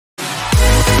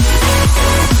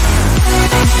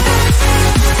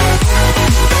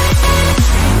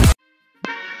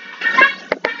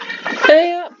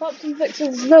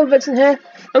Vixen's Little Vixen here,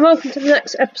 and welcome to the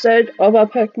next episode of our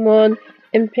Pokemon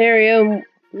Empyrean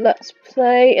Let's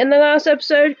Play. In the last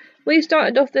episode, we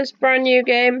started off this brand new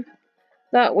game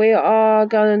that we are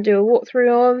going to do a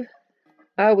walkthrough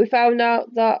of. We found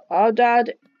out that our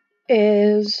dad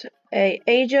is an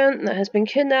agent that has been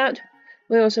kidnapped.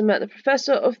 We also met the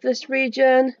professor of this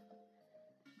region,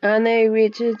 and they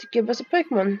agreed to give us a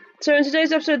Pokemon. So in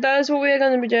today's episode, that is what we are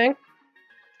going to be doing.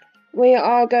 We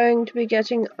are going to be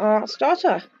getting our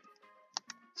starter.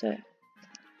 So,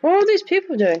 what are all these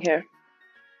people doing here?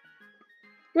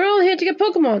 We're all here to get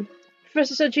Pokemon. The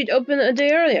professor said she'd open a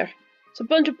day earlier. So a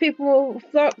bunch of people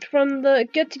flocked from the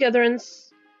get-together and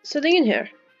sitting in here.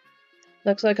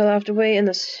 Looks like I'll have to wait in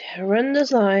this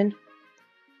horrendous line.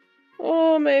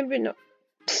 Or maybe not.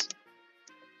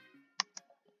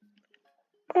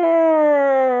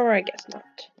 Or I guess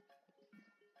not.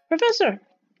 Professor!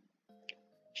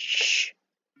 Shh!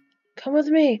 Come with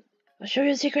me. I'll show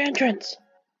you the secret entrance.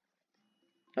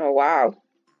 Oh wow.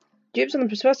 Dupes on the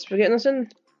professor for getting us in.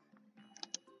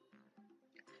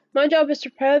 My job is to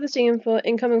prepare the scene for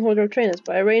incoming order of trainers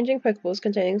by arranging Pokeballs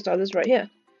containing starters right here,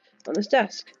 on this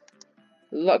desk.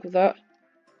 Good luck with that.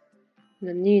 I'm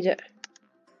gonna need it.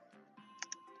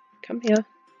 Come here.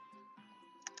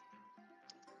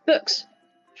 Books.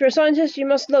 If you're a scientist, you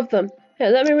must love them. Here,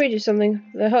 let me read you something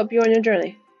that'll help you on your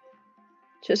journey.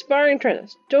 To aspiring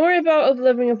trainers, don't worry about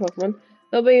overliving your Pokemon.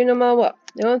 They'll be you no matter what.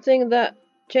 The only thing that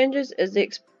changes is the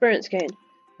experience gain.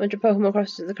 Once your Pokemon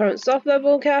crosses the current soft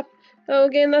level cap, it will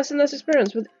gain less and less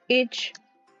experience with each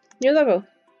new level.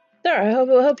 There, I hope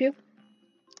it will help you.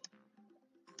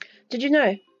 Did you know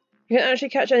you can actually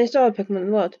catch any starter Pokemon in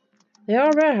the world? They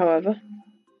are rare, however.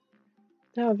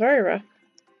 They are very rare.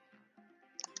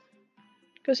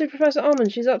 Go see Professor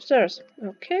Almond, she's upstairs.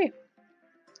 Okay.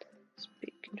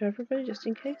 Speaking to everybody just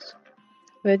in case.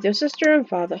 With your sister and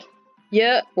father.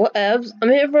 Yeah, whatevs. I'm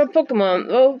here for a Pokemon.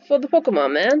 Oh, for the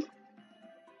Pokemon, man.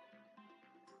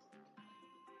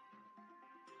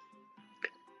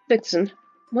 Vixen,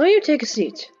 why don't you take a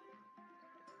seat?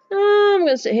 I'm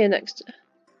gonna sit here next.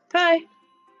 Hi.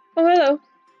 Oh, hello.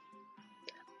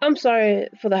 I'm sorry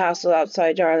for the hassle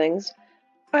outside, darlings.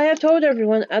 I have told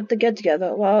everyone at the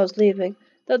get-together while I was leaving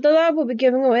that the lab will be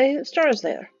giving away stars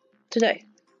later. Today.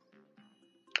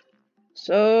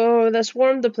 So they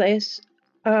swarmed the place.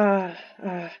 So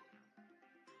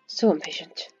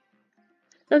impatient.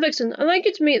 Now, Vixen, I'd like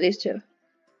you to meet these two.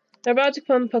 They're about to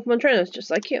become Pokemon trainers just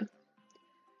like you.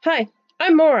 Hi,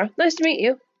 I'm Mora. Nice to meet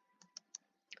you.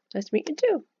 Nice to meet you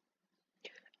too.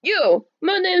 Yo,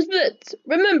 my name's Blitz.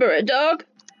 Remember it, dog?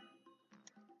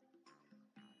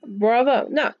 Bravo.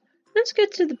 Now, let's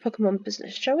get to the Pokemon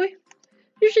business, shall we?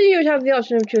 Usually you would have the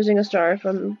option of choosing a star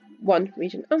from one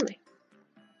region only.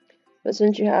 But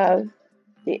since you have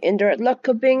the indirect luck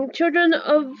of being children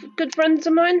of good friends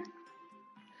of mine,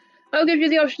 I'll give you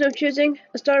the option of choosing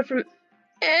a star from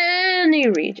any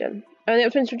region. Only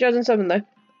up to 2007 though.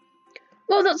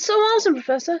 Well, that's so awesome,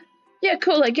 Professor. Yeah,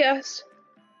 cool, I guess.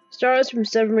 Stars from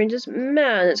 7 regions?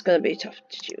 Man, it's gonna be tough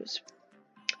to choose.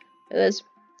 It is.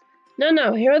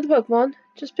 No, here are the Pokemon.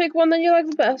 Just pick one that you like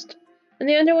the best. In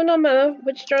the end, it will not matter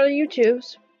which star you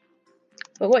choose,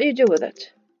 but what you do with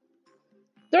it.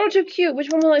 They're all too cute. Which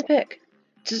one will I pick?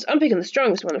 I'm picking the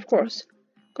strongest one, of course.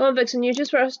 Go on, Vixen, you choose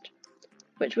first.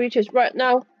 Which will you choose? Right,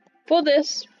 now, for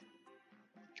this,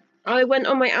 I went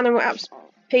on my Animal Apps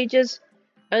pages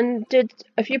and did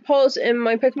a few polls in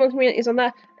my Pokemon communities on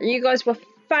there, and you guys were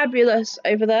fabulous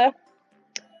over there.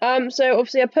 So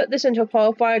obviously I put this into a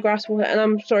poll, Fire, Grass, Water, and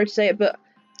I'm sorry to say it, but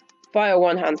Fire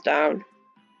won hands down.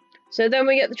 So then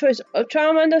we get the choice of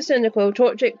Charmander, Cyndaquil,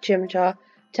 Torchic, Chimchar,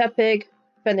 Tepig,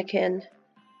 Fennekin,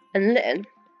 and Litten.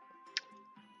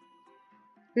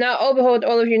 Now, oh behold,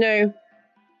 all of you know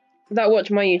that watch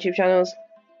my YouTube channels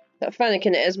that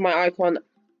Fennekin is my icon,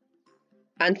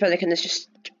 and Fennekin is just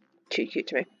too cute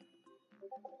to me.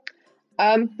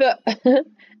 But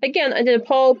again, I did a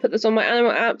poll, put this on my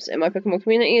Animal Apps in my Pokemon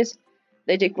communities.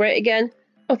 They did great again.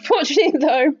 Unfortunately,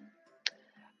 though,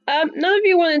 none of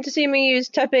you wanted to see me use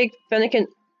Tepig, Fennekin,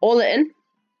 or Litten.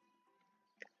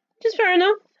 Just fair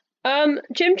enough.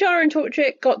 Chimchar and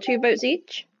Torchic got 2 votes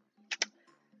each.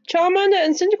 Charmander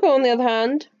and Cyndaquil, on the other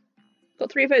hand,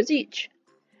 got 3 votes each.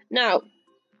 Now,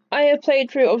 I have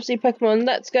played through, obviously, Pokemon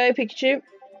Let's Go Pikachu,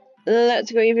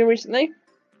 Let's Go Eevee recently,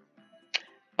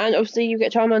 and obviously you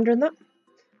get Charmander in that.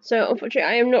 So,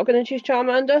 unfortunately, I am not going to choose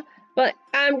Charmander, but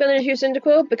I am going to choose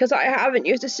Cyndaquil because I haven't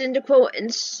used a Cyndaquil in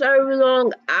so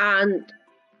long, and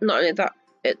not only that,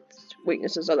 its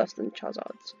weaknesses are less than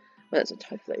Charizard's when it's a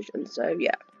Typhlosion. So,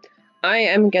 yeah, I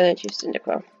am going to choose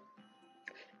Cyndaquil.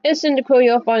 Is Cyndaquil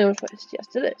your final choice? Yes,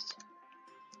 it is.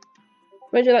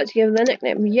 Would you like to give the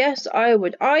nickname? Yes, I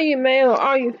would. Are you male or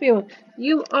are you female?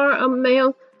 You are a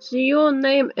male, so your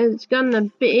name is gonna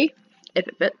be, if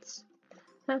it fits,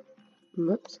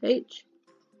 whoops,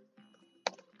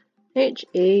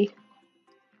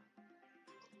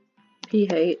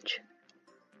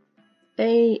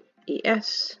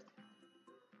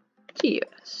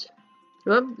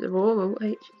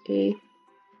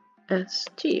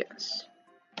 H-E-S-T-U-S.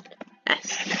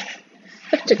 S.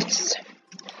 Epictetus.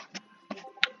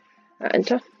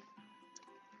 Enter.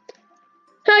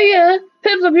 Oh yeah!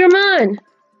 Pips up your mind!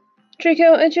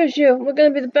 Trico and Choo-Choo, we're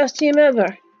gonna be the best team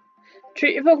ever.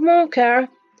 Treat your Pokemon with care,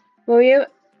 will you?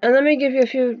 And let me give you a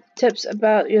few tips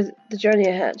about the journey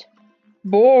ahead.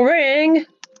 Boring!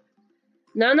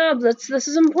 No, Blitz, this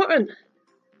is important.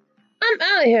 I'm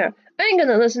out of here. I ain't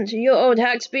gonna listen to your old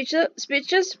hack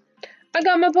speeches. I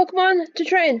got my Pokemon to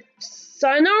train.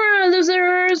 Sayonara,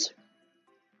 losers!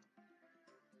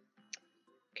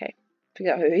 Okay,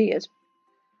 figure out who he is.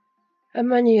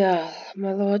 Emmanuel,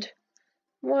 my lord.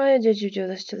 Why did you do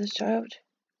this to this child?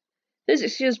 Please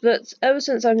excuse Blitz. Ever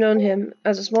since I've known him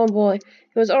as a small boy,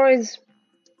 he was always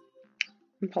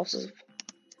impulsive.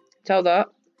 Tell that.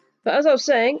 But as I was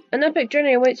saying, an epic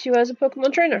journey awaits you as a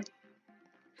Pokemon trainer.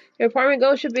 Your primary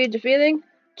goal should be defeating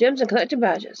gyms and collecting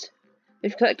badges.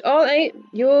 If you collect all 8,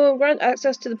 you will grant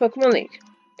access to the Pokemon League.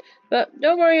 But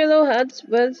don't worry your little heads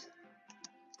with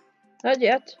that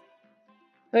yet.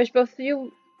 I wish both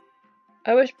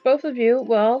of you,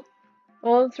 well,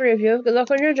 all 3 of you, good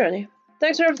luck on your journey.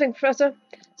 Thanks for everything, Professor.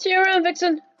 See you around,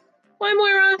 Vixen. Bye,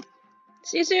 Moira.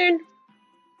 See you soon.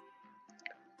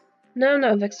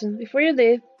 Now, Vixen, before you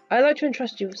leave, I'd like to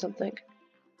entrust you with something.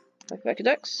 My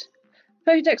Pokédex.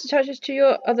 Pokédex attaches to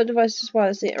your other devices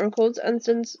wirelessly and records and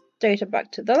sends data back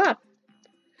to the lab.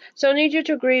 So I need you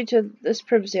to agree to this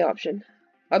privacy option.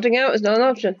 Opting out is not an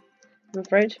option, I'm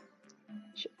afraid.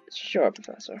 Sure,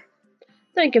 Professor.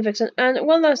 Thank you, Vixen. And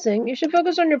one last thing, you should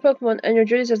focus on your Pokemon and your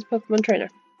duties as a Pokemon trainer.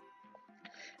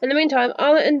 In the meantime,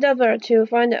 I'll endeavor to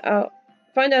find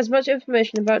as much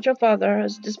information about your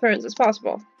father's disappearance as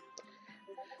possible.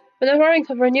 Whenever I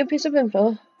uncover a new piece of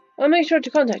info, I'll make sure to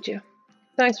contact you.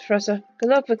 Thanks, Professor. Good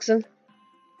luck, Vixen.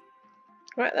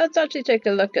 Right, let's actually take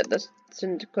a look at this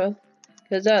Cyndaquil,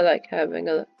 because I like having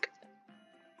a look.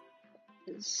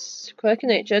 It's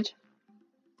quirky-natured.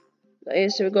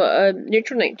 So we've got a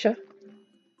neutral nature.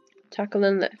 Tackle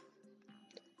in there.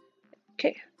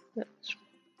 Okay, let's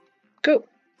go.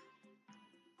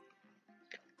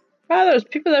 Wow, there's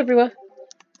people everywhere.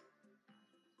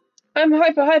 I'm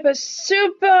hyper,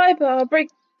 super hyper. I'll break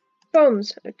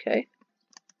bones. Okay.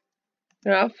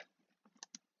 Enough.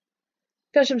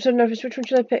 Gosh, I'm so nervous. Which one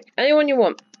should I pick? Anyone you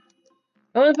want.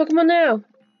 I want a Pokemon now.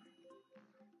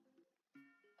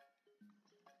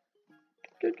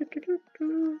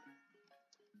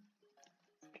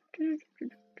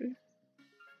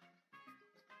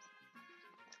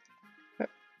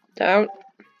 Down.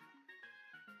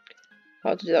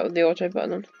 Hard to do that with the auto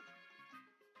button on.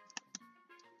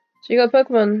 So you got a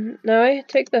Pokemon. Now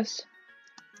take this.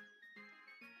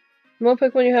 The more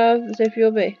Pokemon you have, the safer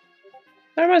you'll be.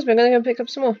 That reminds me, I'm gonna go pick up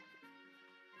some more.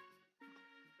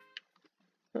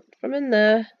 From in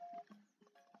there.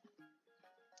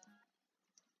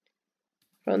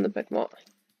 From the Pokemon.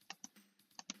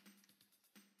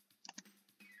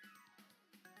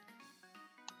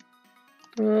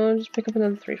 I'll just pick up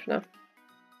another 3 for now.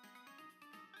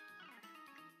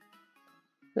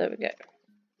 There we go.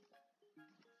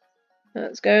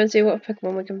 Let's go and see what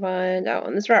Pokemon we can find out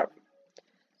on this route.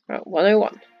 Route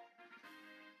 101.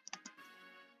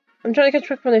 I'm trying to catch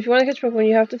Pokemon. If you want to catch Pokemon,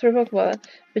 you have to throw Pokeball at.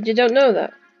 But you don't know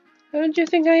that. Who do you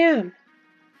think I am?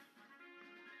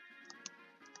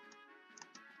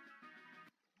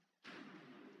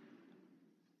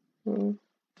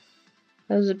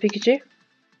 There's a Pikachu.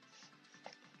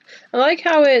 I like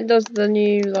how it does the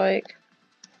new, like...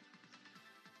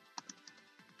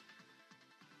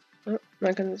 Oh,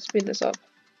 I can speed this up.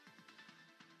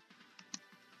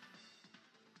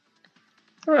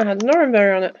 Oh, I had an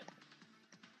Oranberry on it.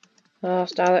 Oh,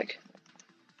 Starlick.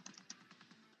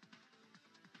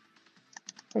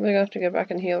 Probably gonna have to go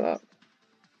back and heal up.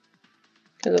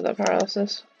 Because of that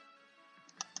paralysis.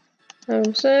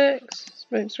 Level 6.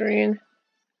 Smoke screen.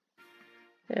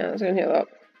 Yeah, that's gonna heal up.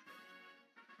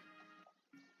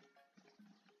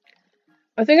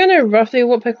 I think I know roughly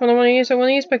what Pokemon I want to use. I want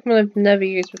to use Pokemon I've never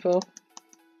used before.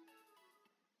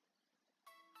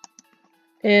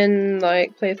 In,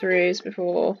 like, playthroughs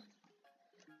before.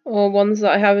 Or ones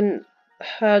that I haven't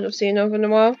heard or seen of in a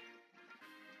while.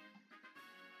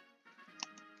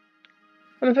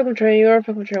 I'm a Pokemon trainer, you are a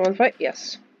Pokemon trainer, one fight?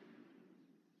 Yes.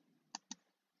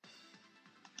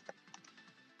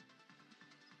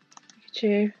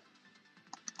 Pikachu.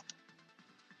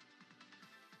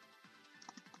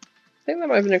 I think that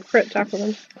might have been a crit tackle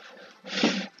then.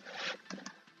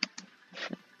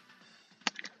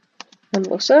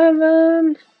 Level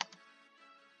 7.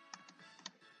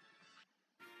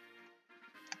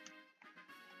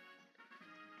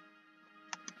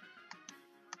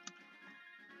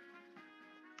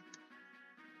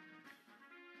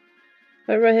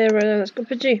 Right here, right now, let's go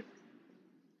Pidgey.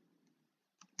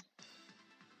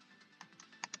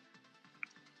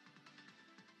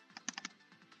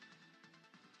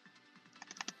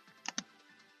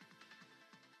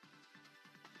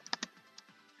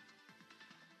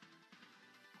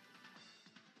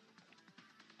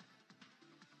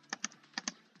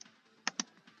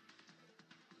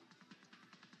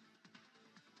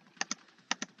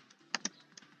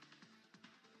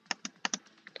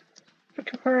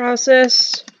 Freaking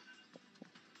paralysis.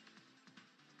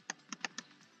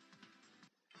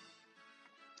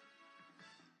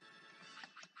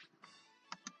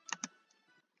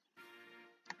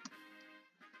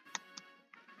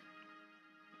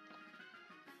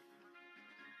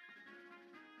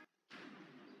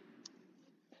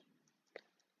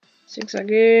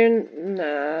 Zigzagoon.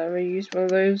 Nah, we used one of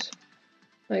those.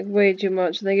 Like, way too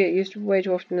much. They get used way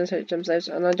too often as HM slaves,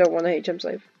 and I don't want a HM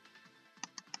slave.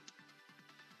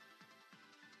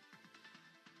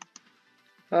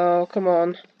 Oh, come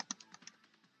on.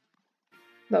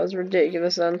 That was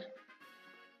ridiculous then.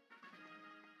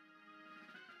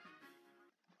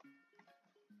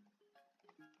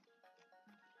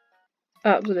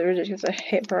 Absolutely ridiculous. I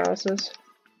hate paralysis.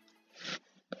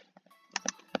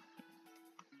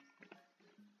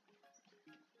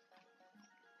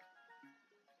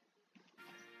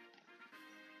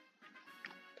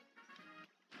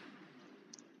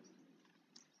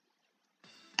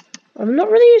 I've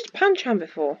not really used Pancham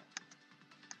before.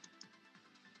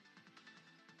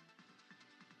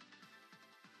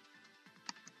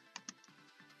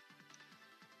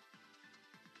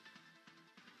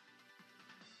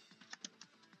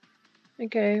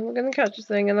 Okay, we're gonna catch this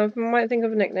thing, and I might think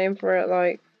of a nickname for it,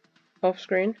 like, off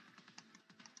screen.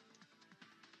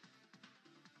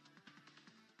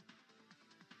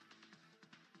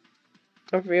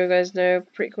 If you guys know a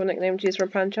pretty cool nickname to use for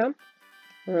Pancham,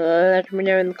 let me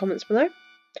know in the comments below.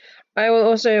 I will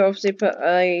also obviously put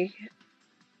a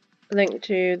link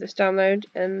to this download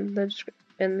in the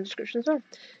description as well.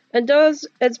 It does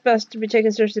its best to be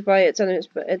taken seriously by its enemies,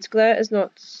 but its glare is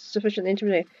not sufficiently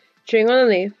intimidating, chewing on a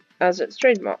leaf as its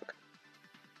trademark.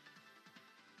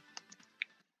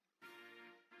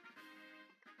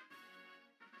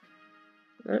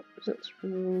 Right, so let's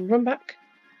run back.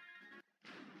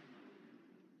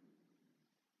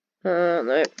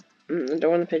 No, I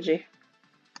don't want a Pidgey.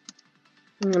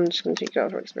 I'm just going to take you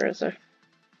out for experience though.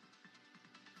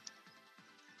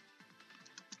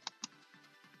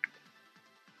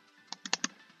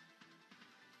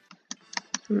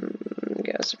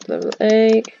 Get us up to level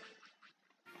 8.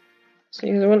 So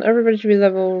I want everybody to be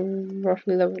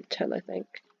roughly level 10, I think.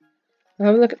 I'll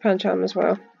have a look at Pancham as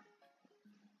well.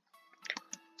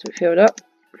 So we filled up.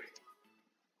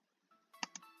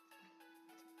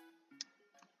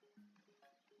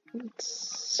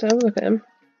 Let's have a look at him.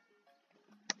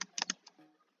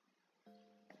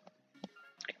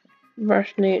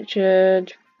 Rash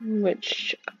natured,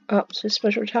 which ups his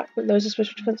special attack, but lowers his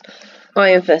special defense.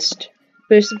 Iron Fist.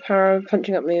 Boosts the power of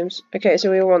punching up moves. Okay,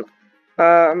 so we want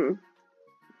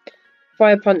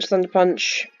Fire Punch, Thunder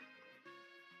Punch,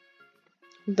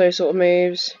 those sort of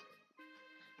moves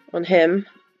on him.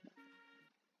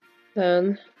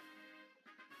 Then,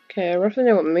 okay, I roughly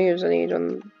know what moves I need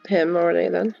on him already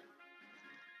then.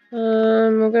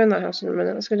 We'll go in that house in a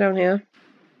minute. Let's go down here.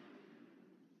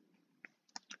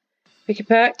 Pick a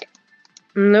pack.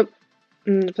 Nope.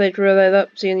 Played to relay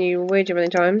that, seeing you way too many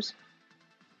times.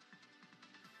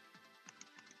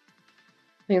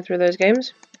 Thinking through those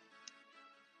games.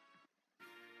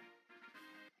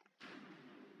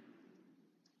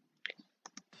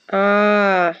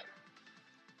 Ah.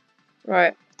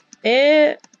 Right.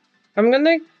 I'm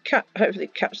gonna hopefully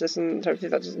catch this and hopefully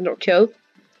that does not kill.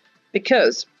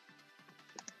 Because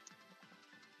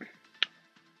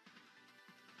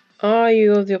are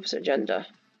you of the opposite gender?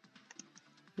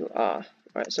 You are.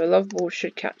 Right, so Love Ball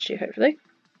should catch you, hopefully.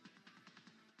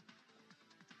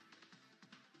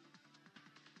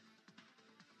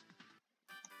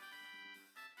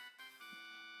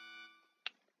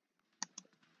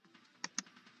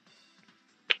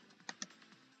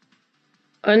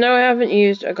 I know I haven't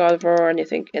used a Gardevoir or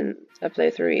anything in a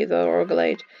playthrough either, or a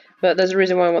Glade, but there's a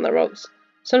reason why I want that Rocks.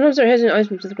 Sometimes they're hidden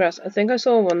items to the grass. I think I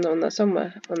saw one on there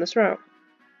somewhere on this route.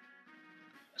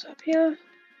 What's up here?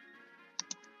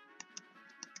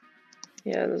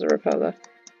 Yeah, there's a repel there.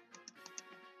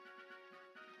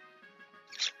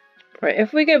 Right,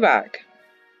 if we go back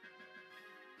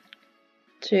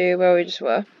to where we just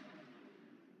were.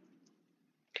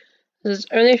 This is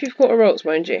only if you've caught a Rocks,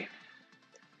 mind you.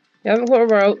 If you haven't caught a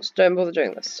Rocks, don't bother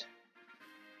doing this.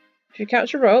 If you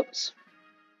catch a Rocks,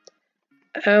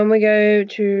 and we go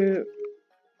to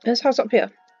this house up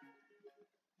here.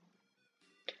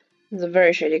 There's a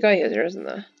very shady guy here, isn't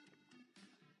there?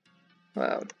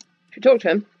 Well, if you talk to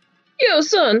him. Yo,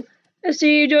 son! I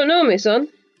see you don't know me, son.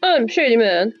 I'm Shady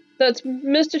Man. That's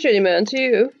Mr. Shady Man to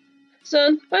you.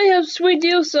 Son, I have sweet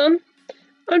deal, son.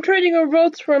 I'm trading a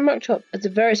Rhodes for a muck chop. It's a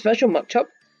very special muck chop.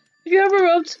 If you have a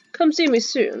Rhodes, come see me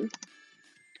soon.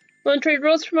 Want to trade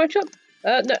Rhodes for muck chop?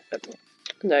 No.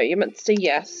 No, you meant to say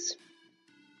yes.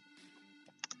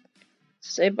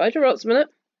 Say bye to Rhodes a minute.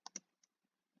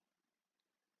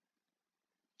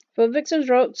 For Vixen's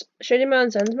Rhodes, Shady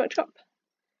Man sends muck chop.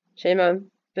 Shady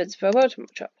Man bids farewell to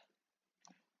muck chop.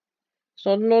 It's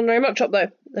not an ordinary muck chop, though.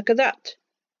 Look at that.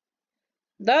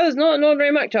 That is not an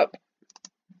ordinary muck chop.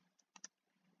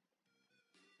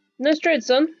 Nice trade,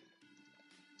 son.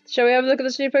 Shall we have a look at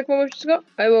this new Pokemon we've just got?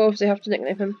 I will obviously have to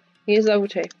nickname him. He is level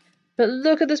 2. But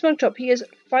look at this muck chop. He is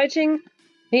fighting.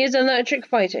 He is electric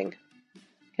fighting.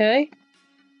 Okay?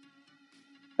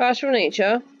 Fast from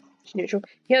nature. It's neutral.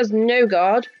 He has no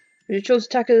guard. Which choose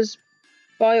attackers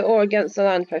by or against the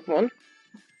land Pokemon.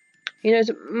 He knows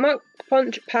Muck,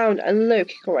 Punch, Pound, and Low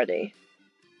Kick already.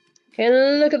 Okay,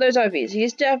 and look at those IVs.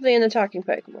 He's definitely an attacking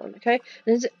Pokemon, okay?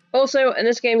 And also, in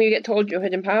this game, you get told your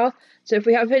hidden power. So if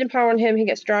we have hidden power on him, he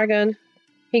gets Dragon,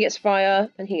 he gets Fire,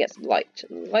 and he gets Light.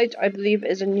 Light, I believe,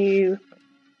 is a new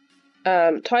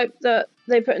type that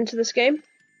they put into this game.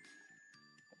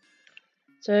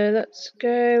 So let's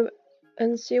go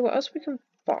and see what else we can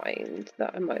find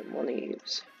that I might want to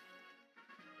use.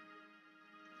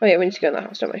 Oh yeah, we need to go in that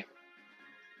house, don't we?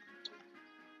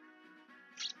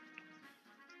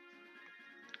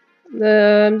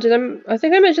 I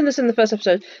think I mentioned this in the first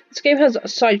episode. This game has a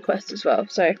side quest as well,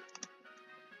 so.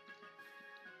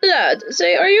 Lad,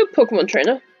 say, are you a Pokemon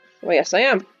trainer? Well, yes, I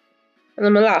am. And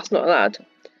I'm a lass, not a lad.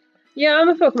 Yeah, I'm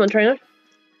a Pokemon trainer.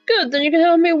 Good, then you can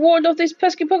help me ward off these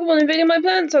pesky Pokemon invading my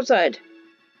plants outside.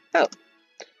 Oh.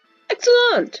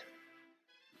 Excellent!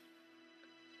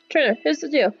 Trainer, here's the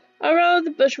deal. I'll round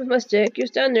the bush with my stick, you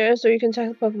stand there so you can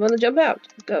tackle Pokemon that jump out.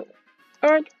 Go.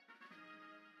 Alright.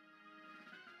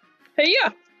 Hey,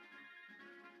 yeah!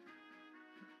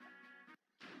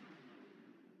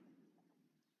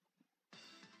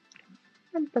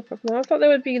 I thought they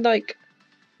would be like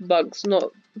bugs,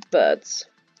 not birds.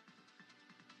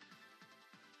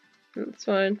 That's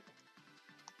fine.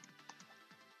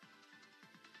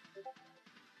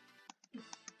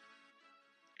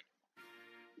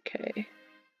 Okay.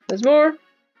 There's more.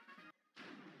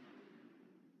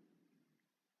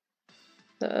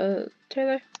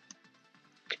 Taylor.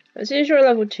 As soon as you're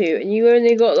level 2 and you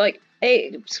only got like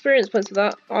 8 experience points for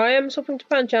that, I am swapping to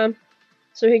Pancham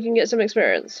so he can get some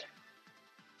experience.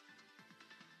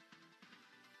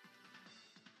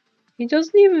 He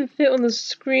doesn't even fit on the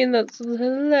screen, that's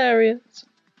hilarious.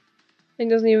 He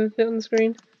doesn't even fit on the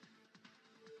screen.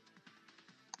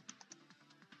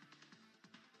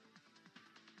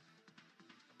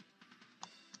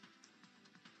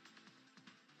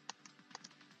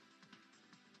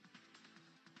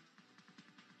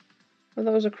 Oh,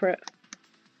 that was a crit.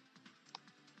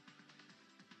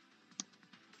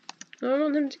 I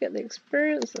want him to get the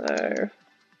experience though.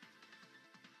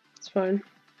 It's fine.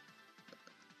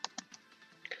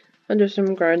 I'll do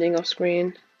some grinding off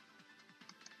screen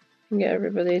and get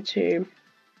everybody to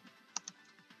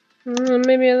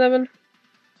maybe 11,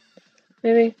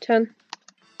 maybe 10.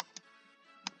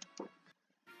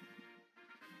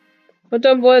 Well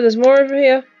done, boy, there's more over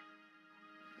here.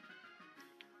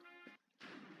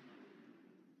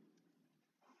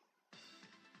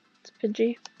 It's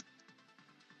Pidgey.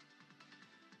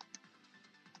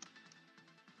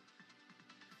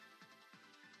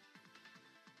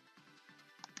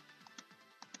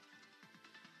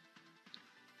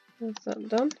 That's that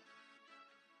done.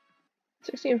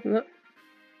 16 from that.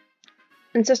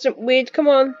 Insistent weed, come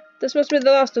on. This must be the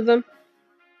last of them.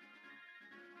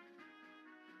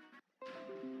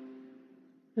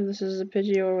 If this is a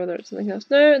Pidgey or whether it's something else.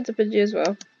 No, it's a Pidgey as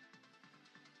well.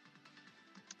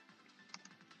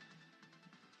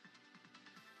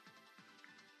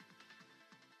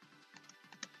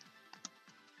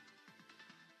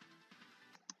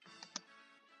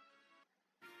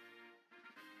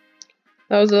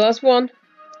 That was the last one.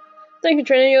 Thank you,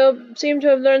 trainer. You seem to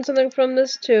have learned something from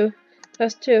this too.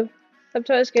 Test 2.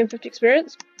 Subtitles gain 50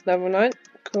 experience. Level 9.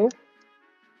 Cool.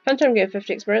 Phantom gain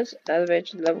 50 experience.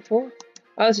 Elevated to level 4.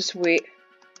 Oh, this is sweet.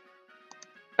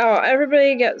 Oh,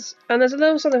 everybody gets... And there's a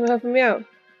little something for helping me out.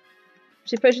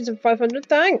 See patience of 500.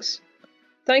 Thanks!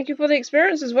 Thank you for the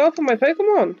experience as well for my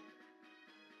Pokemon.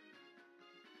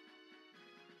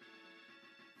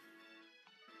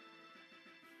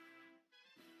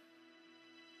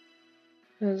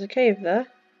 There's a cave there.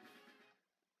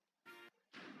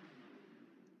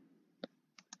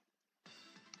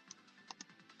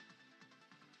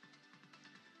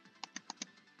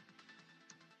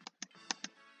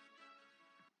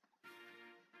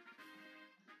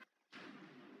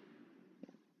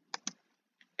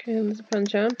 Okay, there's a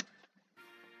Pancham.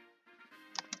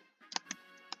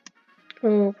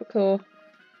 Oh, cool.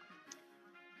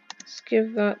 Let's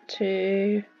give that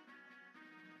to...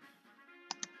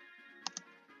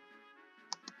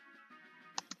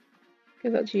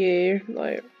 Give that to you,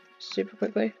 like, super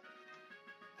quickly.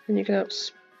 And you can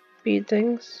outspeed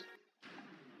things.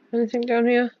 Anything down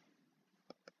here?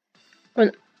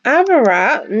 An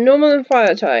Avarat, normal and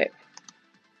fire type.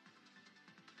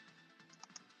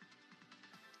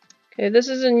 Okay, this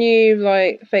is a new,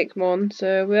 like, fake mon,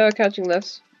 so we are catching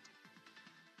this.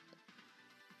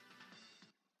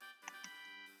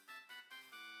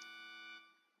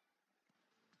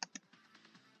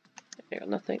 I got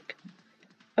nothing.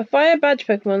 A fire badge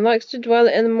Pokemon likes to dwell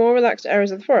in the more relaxed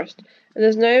areas of the forest, and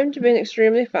is known to be an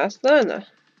extremely fast learner.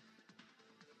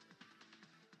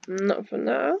 Not for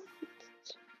now. Let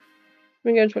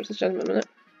me go and talk to this gentleman a minute.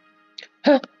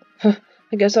 Huh!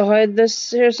 I guess I'll hide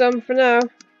this here some for now.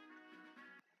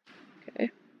 Okay.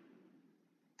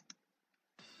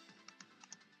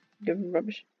 Give him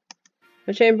rubbish.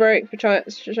 A chain break for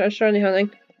shiny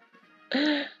hunting.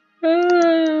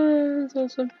 That's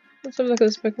awesome. Let's have a look at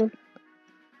this Pokemon.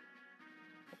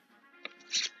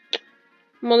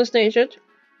 Modest natured.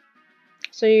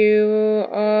 So you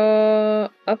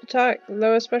are up attack,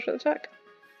 lower special attack.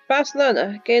 Fast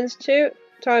learner. Gains 2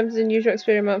 times the usual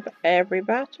experience amount for every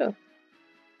battle.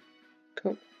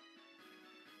 Cool.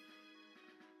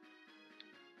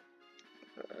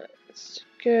 Let's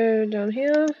go down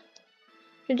here.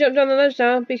 You jump down the ledge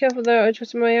now. Be careful though, I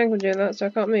twisted my ankle doing that, so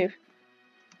I can't move.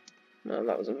 No,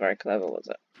 that wasn't very clever, was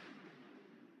it?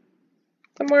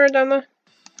 Somewhere down there.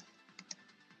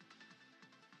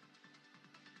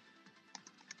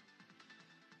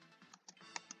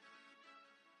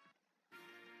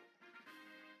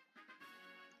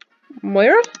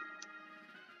 Moira?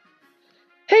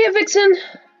 Hey, Vixen!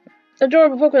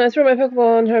 Adorable Pokemon. I threw my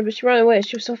Pokeball on her, but she ran away.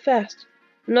 She was so fast.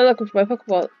 I'm not looking for my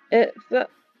Pokeball. If that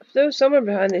was somewhere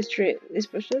behind these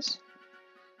bushes.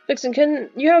 Vixen, can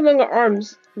you have longer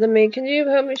arms than me? Can you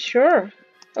help me? Sure.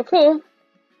 Oh, cool.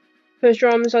 Push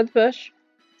your arm inside the bush.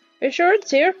 Are you sure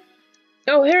it's here?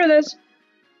 Oh, here it is.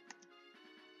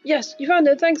 Yes, you found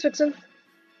it. Thanks, Vixen.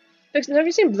 Vixen, have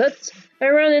you seen Blitz? I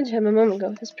ran into him a moment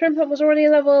ago. His Primpop was already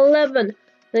level 11. And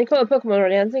he caught a Pokemon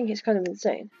already. I think he's kind of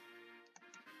insane.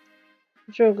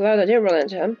 I'm sure glad I did run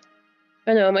into him.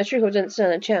 I know, my Trico didn't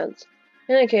stand a chance.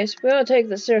 In any case, we ought to take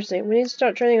this seriously. We need to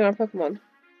start training our Pokemon.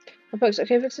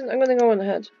 Okay, Vixen, I'm gonna go on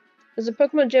ahead. There's a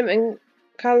Pokemon gym in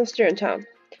Calister in town.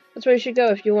 That's where you should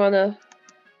go if you wanna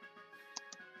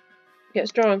get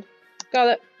strong. Got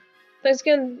it. Thanks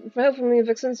again for helping me,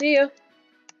 Vixen. See ya.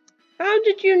 How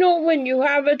did you not win? You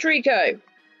have a Trico.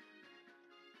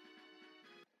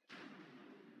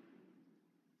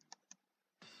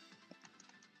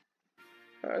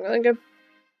 I'm gonna go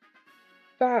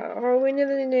back. Are we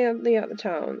nearly at the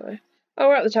town though? Oh,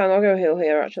 we're at the town. I'll go heal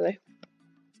here actually.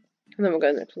 And then we'll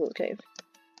go next to the cave.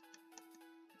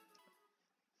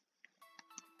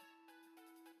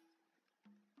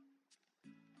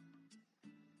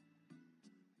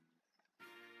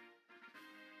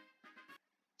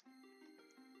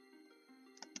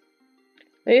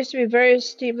 There used to be a very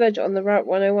steep ledge on the Route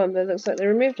 101, but it looks like they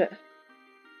removed it.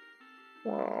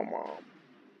 Oh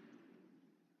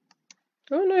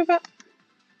no, that.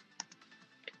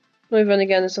 Move on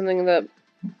again is something that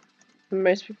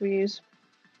most people use.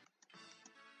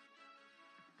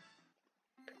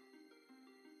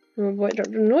 Oh boy, dropped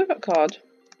a Noivat card.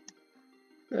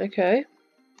 Okay.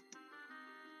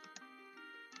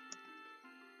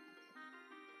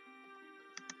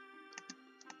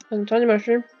 And tiny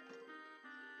mushroom.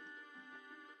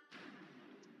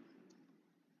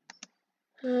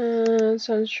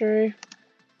 Sounds true.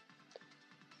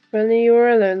 If only you were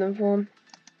alone then form.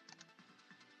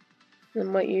 I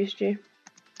might use you.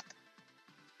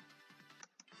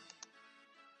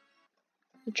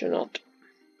 But you're not.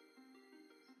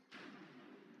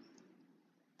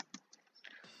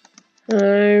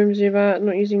 Zubat,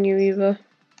 not using you either.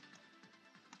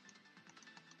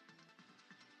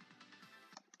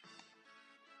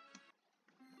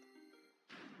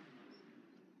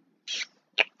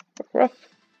 Rough.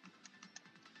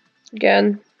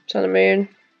 Again, Sun and Moon.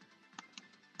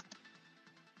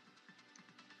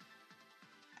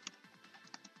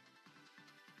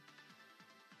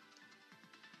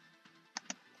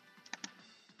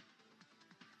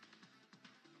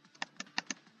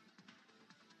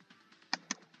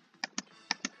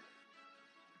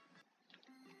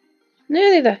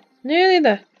 Nearly there, nearly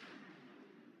there.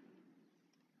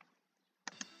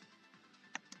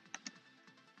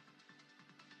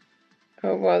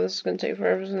 Oh wow, this is going to take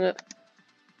forever, isn't it?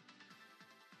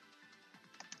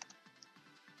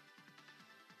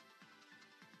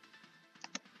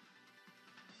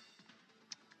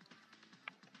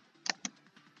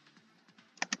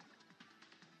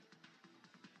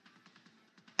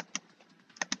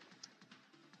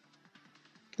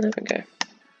 There we go.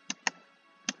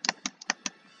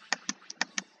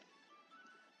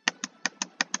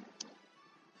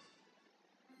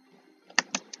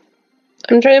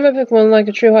 I'm training my Pokemon like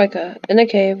a true hiker, in a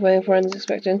cave, waiting for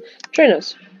unexpected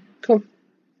trainers. Cool.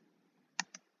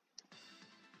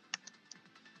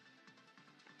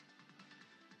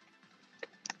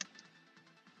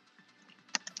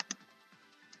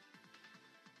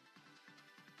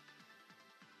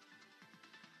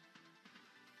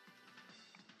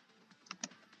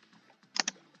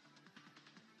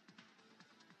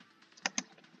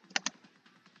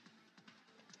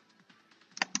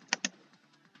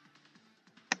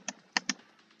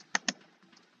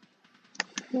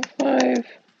 Five.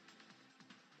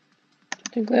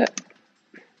 Think that.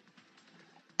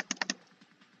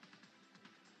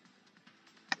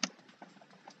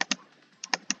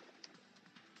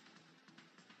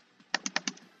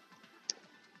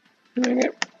 There we go.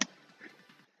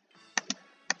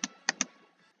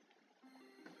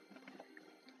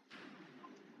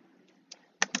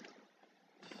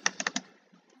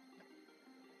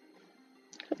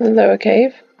 The lower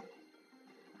cave.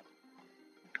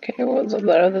 Okay, what's up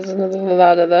there? There's another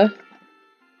ladder there.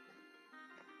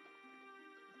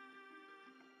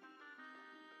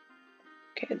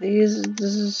 Okay, this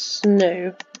is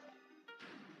snow.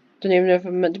 Don't even know if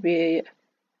I'm meant to be here yet.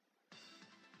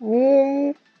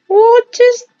 What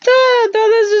is that? Oh,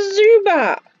 there's a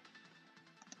Zubat!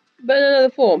 But in another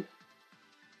form.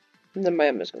 And then my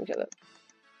Emma's gonna kill it.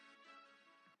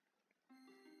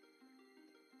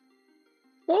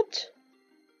 What?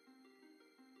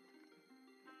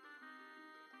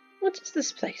 What is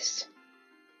this place?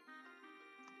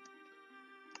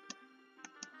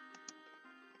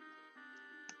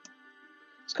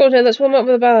 Sculptor, let's warm up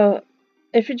with a battle.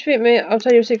 If you defeat me, I'll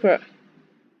tell you a secret.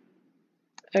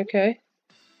 Okay.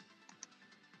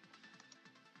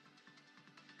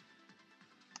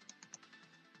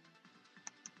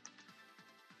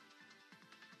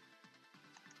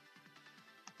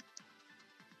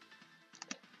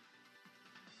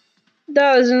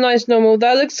 That is a nice normal.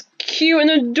 That looks cute and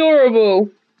adorable.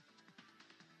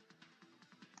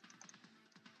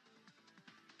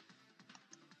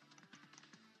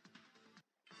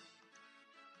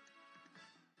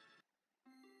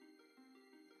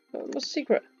 What's the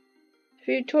secret? If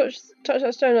you touch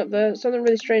that stone up there, something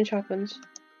really strange happens.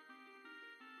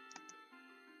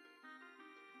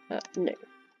 No.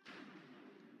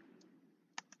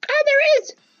 Ah, there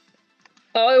is!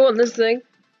 Oh, I want this thing.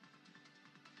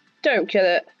 Don't kill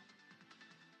it.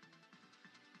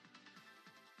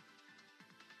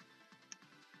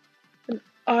 An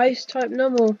ice type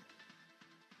normal.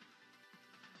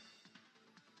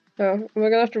 Oh,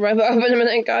 we're gonna have to wrap it up in a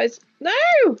minute, guys. No!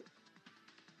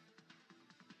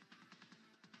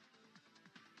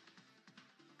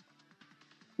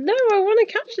 No, I want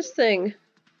to catch this thing.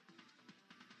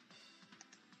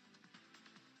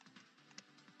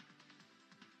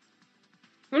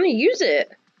 I want to use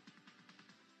it.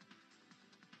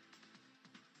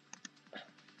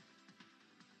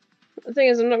 The thing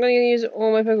is, I'm not going to use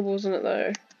all my Pokeballs on it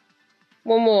though.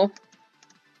 One more.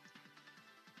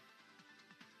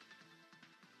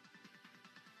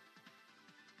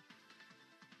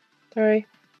 Sorry.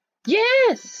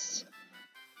 Yes!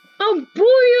 Oh,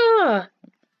 booyah!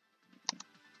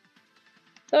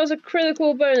 That was a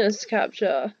critical bonus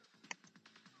capture.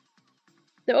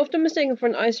 They're often mistaken for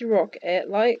an icy rock. It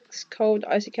likes cold,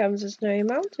 icy caverns and snowy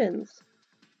mountains.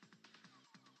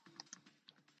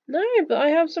 No, but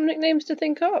I have some nicknames to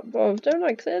think up of, don't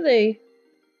I? Clearly.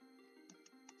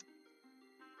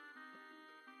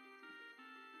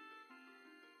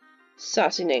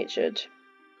 Sassy natured.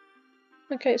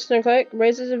 Okay, Snowflake,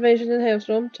 raises invasion and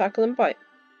hailstorm, tackle and bite.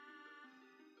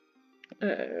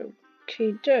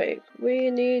 Okay, doke.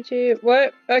 We need to.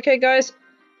 What? Okay, guys.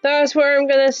 That's where I'm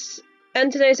gonna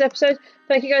end today's episode.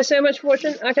 Thank you guys so much for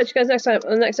watching. I'll catch you guys next time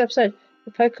on the next episode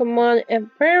of Pokemon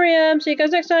Empyrean. See you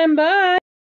guys next time. Bye!